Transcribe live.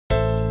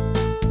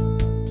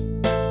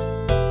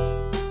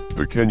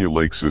The Kenya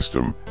Lake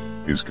System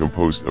is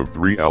composed of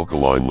 3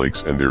 alkaline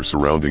lakes and their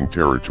surrounding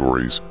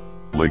territories,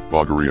 Lake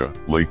Bogoria,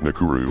 Lake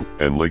Nakuru,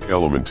 and Lake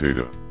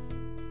Elementaita.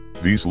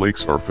 These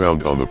lakes are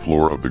found on the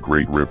floor of the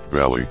Great Rift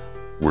Valley,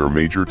 where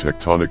major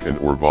tectonic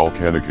and/or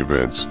volcanic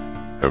events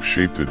have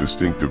shaped a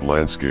distinctive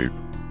landscape.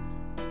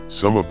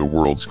 Some of the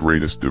world's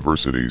greatest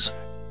diversities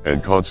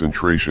and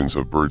concentrations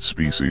of bird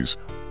species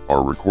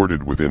are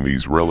recorded within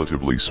these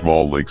relatively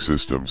small lake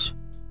systems.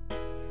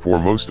 For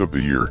most of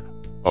the year,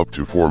 up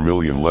to 4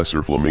 million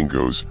lesser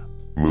flamingos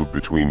move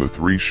between the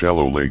 3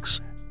 shallow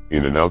lakes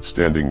in an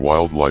outstanding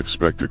wildlife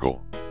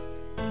spectacle.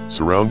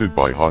 Surrounded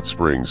by hot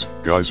springs,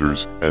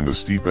 geysers, and the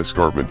steep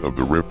escarpment of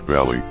the Rift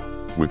Valley,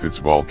 with its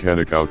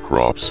volcanic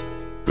outcrops,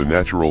 the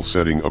natural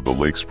setting of the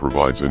lakes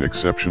provides an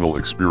exceptional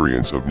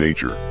experience of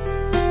nature.